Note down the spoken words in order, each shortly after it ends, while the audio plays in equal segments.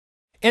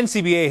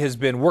NCBA has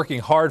been working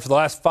hard for the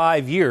last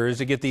 5 years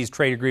to get these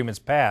trade agreements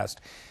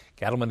passed.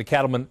 Cattlemen to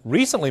Cattlemen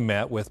recently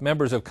met with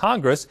members of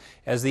Congress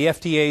as the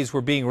FTAs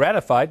were being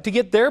ratified to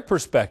get their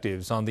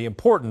perspectives on the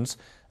importance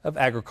of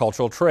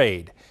agricultural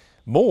trade.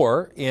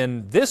 More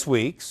in this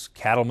week's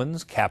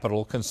Cattlemen's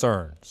Capital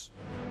Concerns.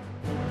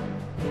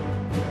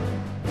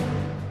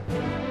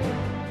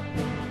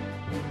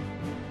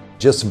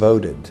 Just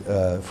voted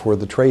for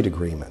the trade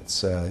agreements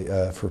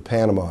for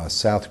Panama,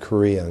 South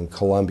Korea, and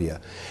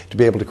Colombia to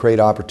be able to create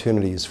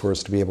opportunities for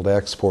us to be able to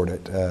export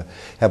it.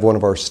 Have one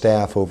of our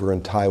staff over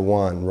in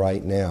Taiwan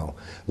right now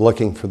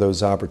looking for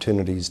those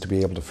opportunities to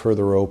be able to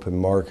further open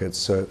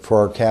markets for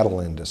our cattle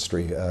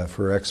industry,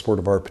 for export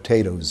of our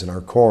potatoes and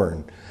our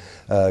corn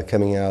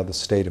coming out of the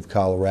state of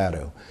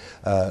Colorado.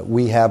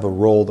 We have a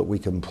role that we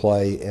can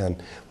play,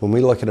 and when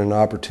we look at an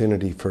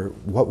opportunity for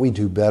what we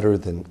do better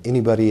than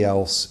anybody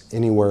else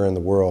anywhere in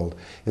the world,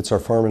 it's our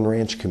farm and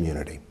ranch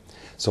community.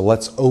 So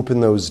let's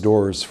open those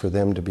doors for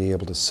them to be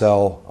able to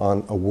sell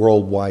on a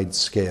worldwide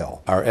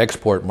scale. Our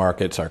export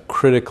markets are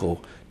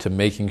critical to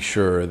making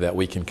sure that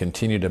we can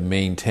continue to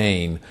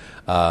maintain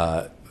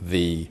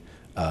the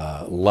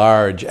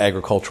large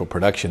agricultural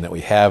production that we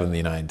have in the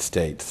United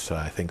States. So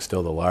I think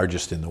still the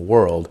largest in the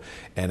world,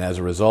 and as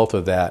a result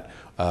of that,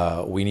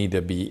 we need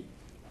to be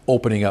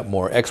opening up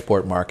more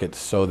export markets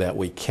so that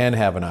we can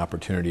have an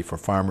opportunity for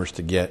farmers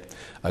to get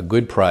a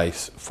good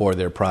price for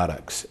their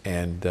products.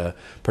 And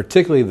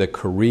particularly the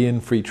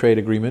Korean Free Trade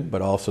Agreement,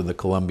 but also the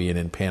Colombian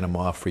and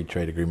Panama Free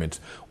Trade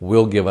Agreements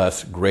will give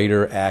us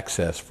greater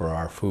access for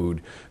our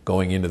food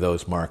going into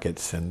those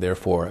markets, and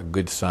therefore a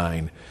good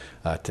sign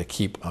to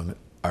keep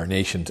our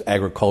nation's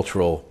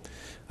agricultural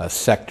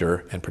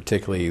sector, and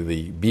particularly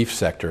the beef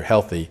sector,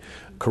 healthy.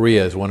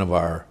 Korea is one of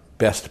our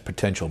best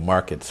potential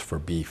markets for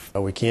beef.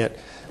 We can't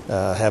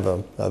have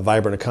a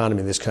vibrant economy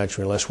in this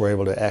country unless we're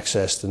able to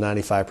access the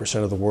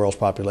 95% of the world's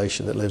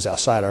population that lives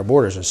outside our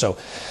borders. And so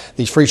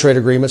these free trade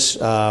agreements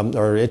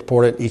are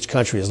important. Each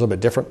country is a little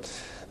bit different.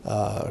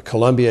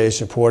 Colombia is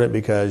important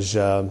because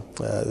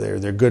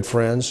they're good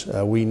friends.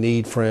 We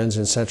need friends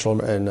in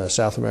Central and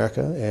South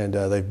America, and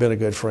they've been a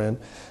good friend.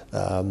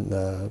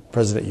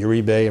 President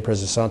Uribe and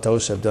President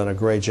Santos have done a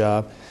great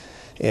job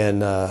in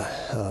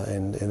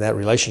that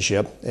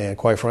relationship, and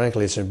quite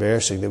frankly, it's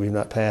embarrassing that we've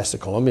not passed the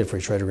Colombian Free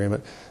Trade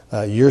Agreement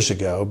years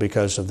ago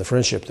because of the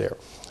friendship there.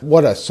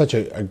 Such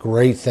a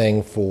great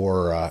thing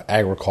for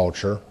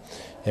agriculture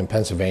in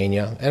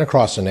Pennsylvania and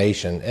across the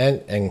nation,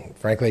 and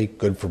frankly,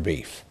 good for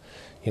beef.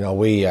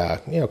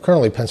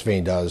 Currently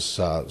Pennsylvania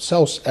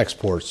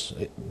exports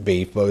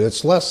beef, but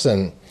it's less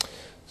than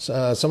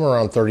somewhere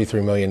around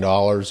 $33 million.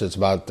 It's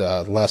about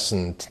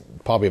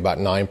probably about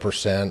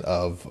 9%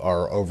 of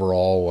our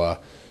overall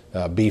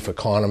beef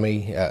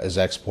economy is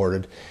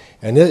exported,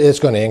 and it's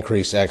going to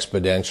increase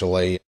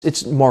exponentially.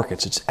 It's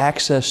markets, it's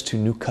access to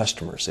new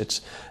customers,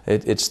 it's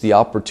the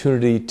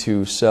opportunity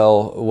to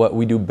sell what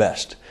we do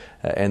best,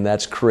 and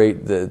that's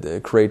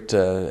create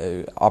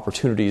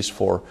opportunities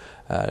for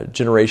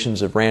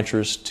generations of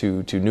ranchers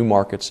to new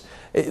markets.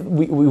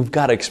 We've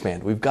got to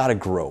expand, we've got to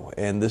grow,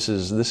 and this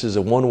is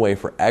a one way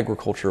for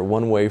agriculture,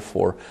 one way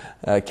for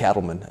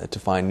cattlemen to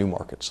find new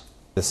markets.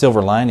 The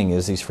silver lining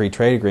is these free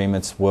trade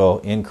agreements will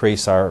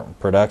increase our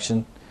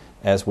production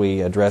as we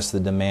address the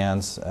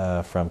demands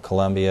from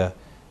Colombia,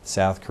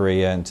 South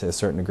Korea, and to a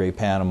certain degree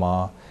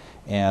Panama.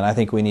 And I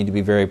think we need to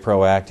be very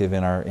proactive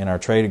in our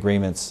trade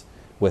agreements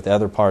with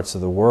other parts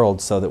of the world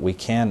so that we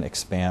can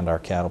expand our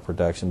cattle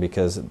production,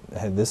 because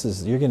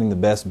you're getting the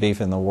best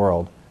beef in the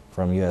world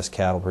from U.S.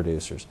 cattle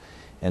producers.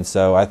 And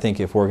so I think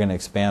if we're going to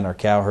expand our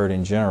cow herd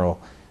in general,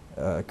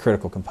 a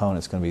critical component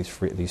is going to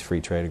be these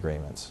free trade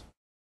agreements.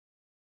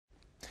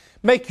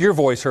 Make your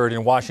voice heard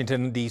in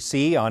Washington,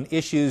 D.C. on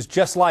issues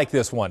just like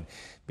this one.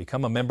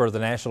 Become a member of the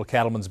National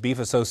Cattlemen's Beef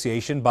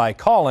Association by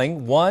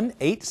calling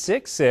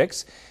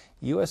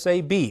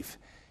 1-866-USA-BEEF.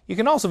 You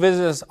can also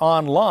visit us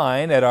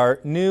online at our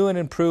new and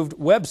improved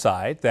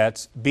website.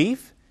 That's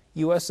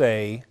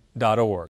beefusa.org.